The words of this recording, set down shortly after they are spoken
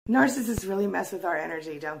Narcissists really mess with our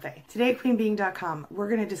energy, don't they? Today at queenbeing.com, we're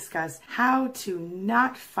going to discuss how to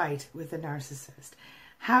not fight with a narcissist,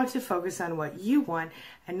 how to focus on what you want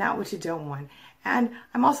and not what you don't want. And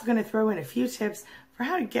I'm also going to throw in a few tips for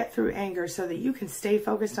how to get through anger so that you can stay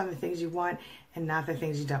focused on the things you want and not the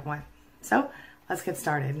things you don't want. So let's get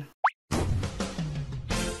started.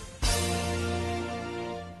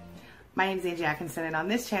 My name is Angie Atkinson, and on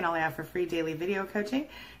this channel I offer free daily video coaching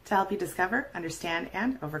to help you discover, understand,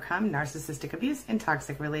 and overcome narcissistic abuse in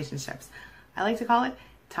toxic relationships. I like to call it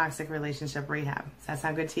toxic relationship rehab. Does that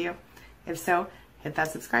sound good to you? If so, hit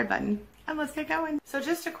that subscribe button and let's get going. So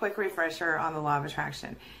just a quick refresher on the law of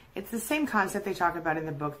attraction. It's the same concept they talk about in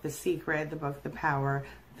the book The Secret, the book The Power,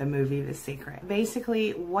 the movie The Secret.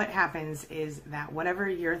 Basically, what happens is that whatever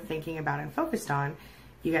you're thinking about and focused on,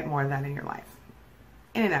 you get more of that in your life.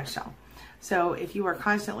 In a nutshell. So if you are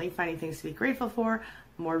constantly finding things to be grateful for,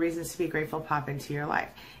 more reasons to be grateful pop into your life.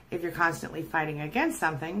 If you're constantly fighting against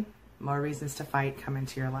something, more reasons to fight come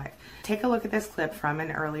into your life. Take a look at this clip from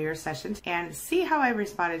an earlier session and see how I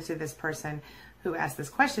responded to this person who asked this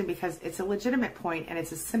question, because it's a legitimate point and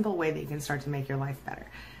it's a simple way that you can start to make your life better.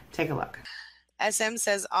 Take a look. SM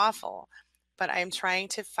says awful, but I'm trying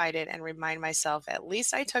to fight it and remind myself at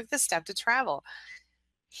least I took the step to travel.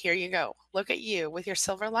 Here you go. Look at you with your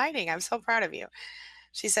silver lining. I'm so proud of you.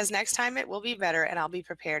 She says, next time it will be better and I'll be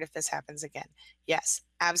prepared if this happens again. Yes,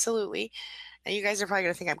 absolutely. And you guys are probably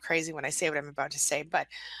going to think I'm crazy when I say what I'm about to say, but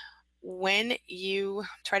when you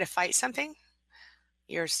try to fight something,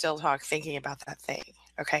 you're still thinking about that thing,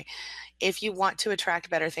 okay? If you want to attract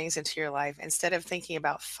better things into your life, instead of thinking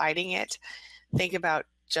about fighting it, think about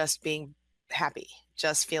just being happy,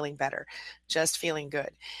 just feeling better, just feeling good,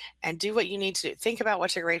 and do what you need to do. Think about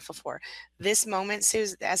what you're grateful for. This moment,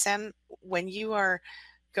 SM, when you are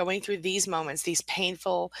going through these moments, these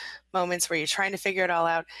painful moments where you're trying to figure it all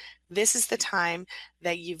out, this is the time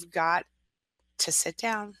that you've got to sit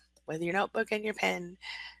down with your notebook and your pen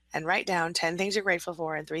and write down 10 things you're grateful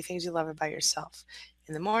for and 3 things you love about yourself.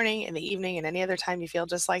 In the morning, in the evening, and any other time you feel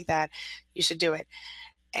just like that, you should do it.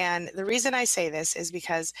 And the reason I say this is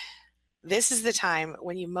because this is the time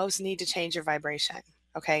when you most need to change your vibration,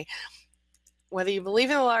 okay? Whether you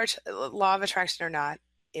believe in the law of attraction or not,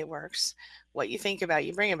 it works. What you think about,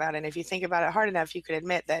 you bring about. And if you think about it hard enough, you could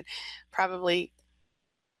admit that probably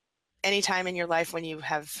any time in your life when you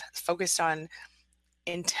have focused on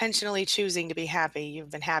intentionally choosing to be happy,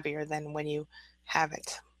 you've been happier than when you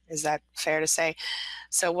haven't. Is that fair to say?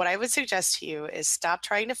 So what I would suggest to you is stop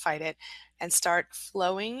trying to fight it and start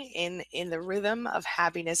flowing in the rhythm of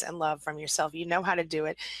happiness and love from yourself. You know how to do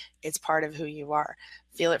it. It's part of who you are.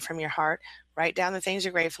 Feel it from your heart. Write down the things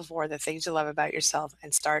you're grateful for, the things you love about yourself,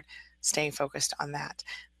 and start staying focused on that.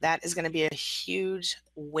 That is going to be a huge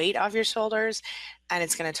weight off your shoulders, and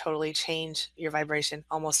it's going to totally change your vibration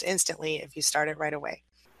almost instantly if you start it right away.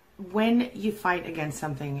 When you fight against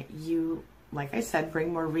something, you, like I said,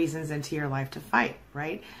 bring more reasons into your life to fight,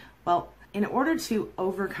 right? Well, in order to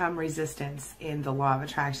overcome resistance in the law of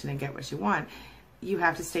attraction and get what you want, you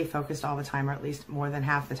have to stay focused all the time, or at least more than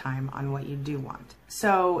half the time, on what you do want.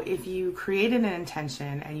 So if you created an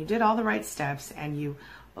intention and you did all the right steps and you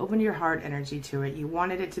opened your heart energy to it, you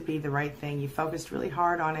wanted it to be the right thing, you focused really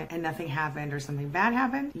hard on it, and nothing happened or something bad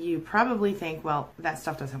happened, you probably think, well, that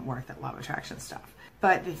stuff doesn't work, that law of attraction stuff.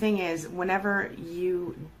 But the thing is, whenever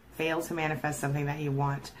you fail to manifest something that you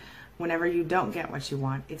want, whenever you don't get what you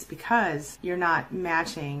want, it's because you're not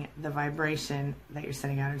matching the vibration that you're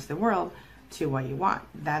sending out into the world to what you want.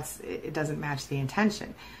 It doesn't match the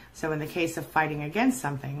intention. So in the case of fighting against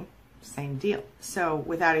something, same deal. So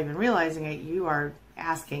without even realizing it, you are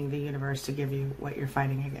asking the universe to give you what you're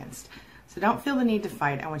fighting against. So don't feel the need to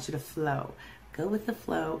fight. I want you to flow. Go with the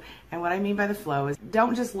flow. And what I mean by the flow is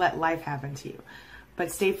don't just let life happen to you,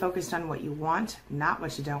 but stay focused on what you want, not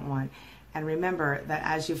what you don't want. And remember that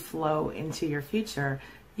as you flow into your future,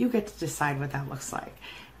 you get to decide what that looks like.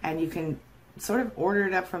 And you can sort of order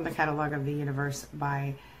it up from the catalog of the universe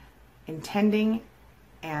by intending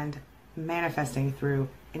and manifesting through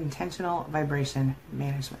intentional vibration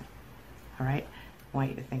management. All right? I want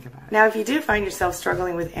you to think about it. Now, if you do find yourself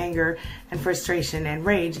struggling with anger and frustration and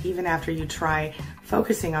rage, even after you try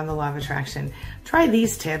focusing on the law of attraction, try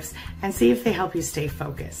these tips and see if they help you stay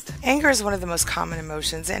focused. Anger is one of the most common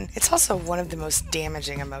emotions, and it's also one of the most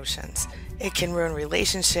damaging emotions. It can ruin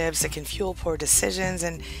relationships, it can fuel poor decisions,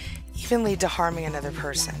 and even lead to harming another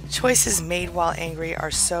person. Choices made while angry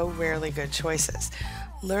are so rarely good choices.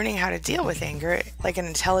 Learning how to deal with anger, like an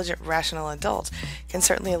intelligent, rational adult, can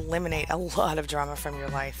certainly eliminate a lot of drama from your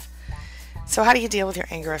life. So how do you deal with your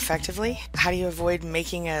anger effectively? How do you avoid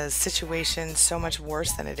making a situation so much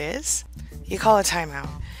worse than it is? You call a timeout.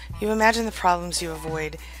 You imagine the problems you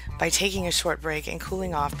avoid by taking a short break and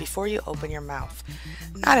cooling off before you open your mouth.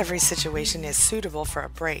 Not every situation is suitable for a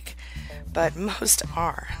break, but most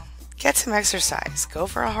are. Get some exercise, go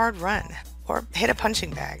for a hard run, or hit a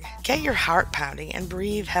punching bag. Get your heart pounding and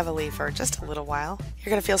breathe heavily for just a little while.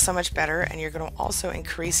 You're going to feel so much better, and you're going to also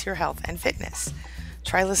increase your health and fitness.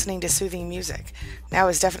 Try listening to soothing music. Now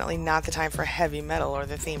is definitely not the time for heavy metal or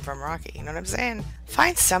the theme from Rocky, you know what I'm saying?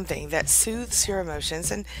 Find something that soothes your emotions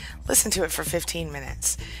and listen to it for 15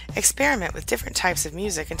 minutes. Experiment with different types of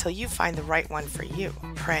music until you find the right one for you.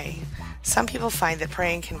 Pray. Some people find that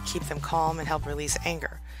praying can keep them calm and help release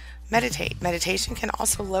anger. Meditate. Meditation can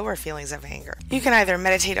also lower feelings of anger. You can either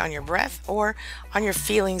meditate on your breath or on your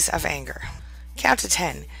feelings of anger. Count to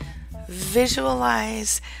 10.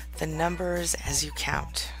 Visualize the numbers as you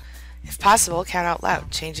count. If possible, count out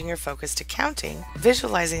loud, changing your focus to counting,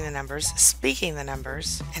 visualizing the numbers, speaking the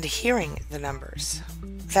numbers, and hearing the numbers.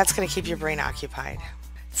 That's going to keep your brain occupied.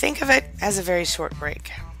 Think of it as a very short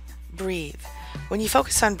break. Breathe. When you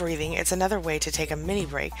focus on breathing, it's another way to take a mini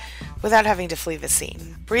break without having to flee the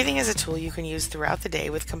scene. Breathing is a tool you can use throughout the day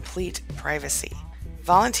with complete privacy.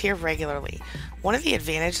 Volunteer regularly. One of the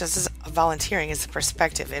advantages of volunteering is the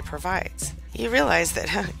perspective it provides. You realize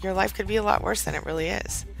that your life could be a lot worse than it really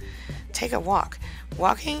is. Take a walk.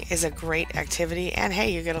 Walking is a great activity, and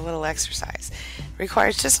hey, you get a little exercise. It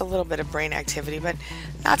requires just a little bit of brain activity, but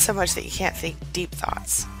not so much that you can't think deep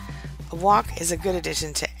thoughts. A walk is a good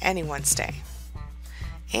addition to anyone's day,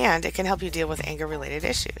 and it can help you deal with anger-related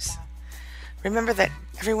issues. Remember that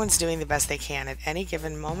everyone's doing the best they can at any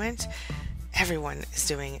given moment. Everyone is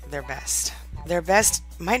doing their best. Their best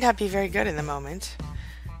might not be very good in the moment,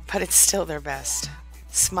 but it's still their best.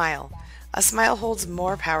 Smile. A smile holds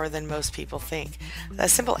more power than most people think. The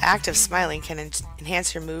simple act of smiling can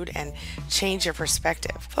enhance your mood and change your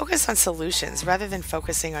perspective. Focus on solutions rather than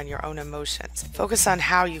focusing on your own emotions. Focus on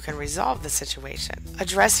how you can resolve the situation.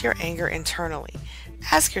 Address your anger internally.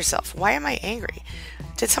 Ask yourself, why am I angry?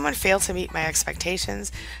 Did someone fail to meet my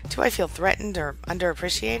expectations? Do I feel threatened or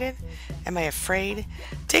underappreciated? Am I afraid?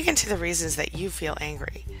 Dig into the reasons that you feel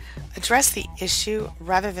angry. Address the issue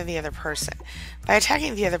rather than the other person. By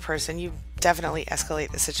attacking the other person, you definitely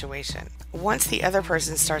escalate the situation. Once the other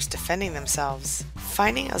person starts defending themselves,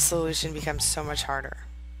 finding a solution becomes so much harder.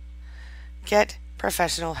 Get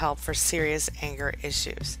professional help for serious anger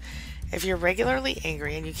issues. If you're regularly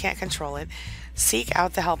angry and you can't control it, seek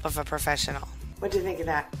out the help of a professional. What do you think of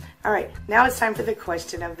that? All right, now it's time for the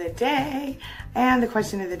question of the day. And the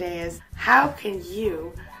question of the day is, how can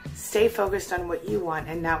you stay focused on what you want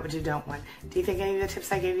and not what you don't want? Do you think any of the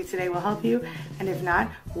tips I gave you today will help you? And if not,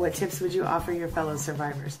 what tips would you offer your fellow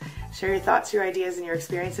survivors? Share your thoughts, your ideas, and your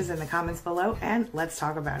experiences in the comments below, and let's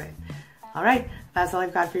talk about it. All right, that's all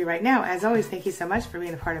I've got for you right now. As always, thank you so much for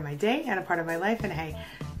being a part of my day and a part of my life. And hey,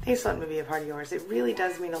 thanks for letting me be a part of yours. It really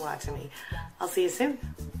does mean a lot to me. I'll see you soon.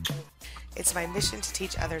 It's my mission to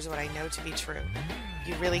teach others what I know to be true.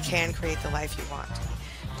 You really can create the life you want.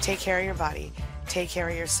 Take care of your body, take care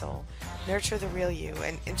of your soul, nurture the real you,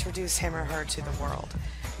 and introduce him or her to the world.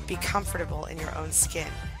 Be comfortable in your own skin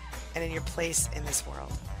and in your place in this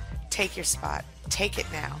world. Take your spot, take it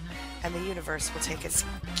now, and the universe will take its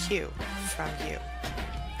cue from you.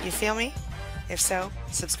 You feel me? If so,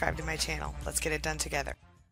 subscribe to my channel. Let's get it done together.